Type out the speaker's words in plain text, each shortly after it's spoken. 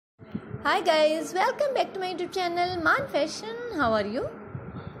Hi guys, welcome back to my YouTube channel Maan Fashion. How are you?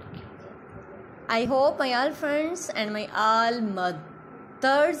 I hope my all friends and my all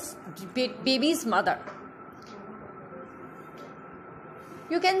mothers, baby's mother.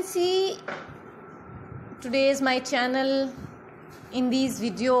 You can see today's my channel. In these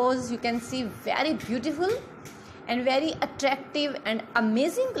videos you can see very beautiful and very attractive and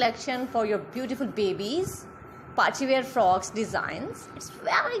amazing collection for your beautiful babies. Party wear frocks designs. It's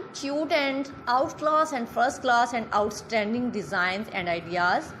very cute and outclass and first class and outstanding designs and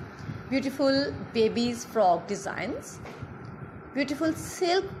ideas. Beautiful babies frock designs, beautiful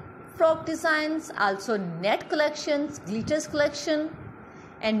silk frock designs, also net collections, glitters collection,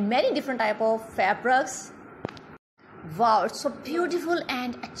 and many different type of fabrics. Wow, it's so beautiful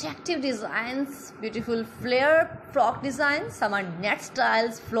and attractive designs. Beautiful flare frock designs. Some are net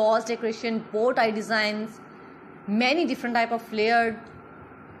styles, floss decoration, bow tie designs. Many different type of flared.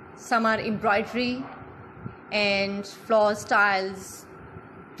 Some are embroidery and floss styles.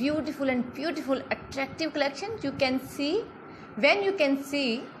 Beautiful and beautiful attractive collection. You can see, when you can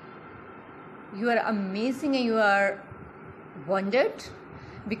see, you are amazing and you are wondered,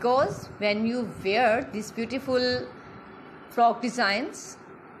 because when you wear these beautiful frock designs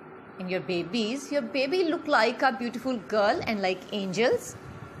in your baby look like a beautiful girl and like angels.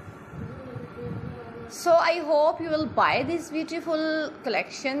 So I hope you will buy this beautiful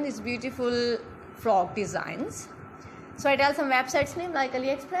collection, these beautiful frock designs. So I tell some websites name like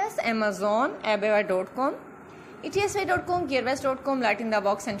AliExpress, Amazon, abay.com, etsy.com, gearwest.com,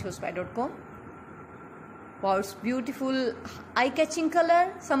 lightinthebox and chooseby.com. Wow, it's beautiful, eye-catching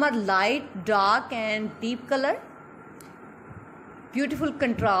color. Some are light, dark and deep color. Beautiful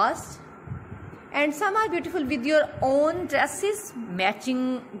contrast. And some are beautiful with your own dresses,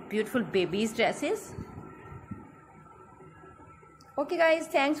 matching beautiful babies dresses. Okay guys,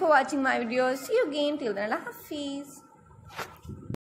 thanks for watching my videos. See you again. Till then, Allah Hafiz.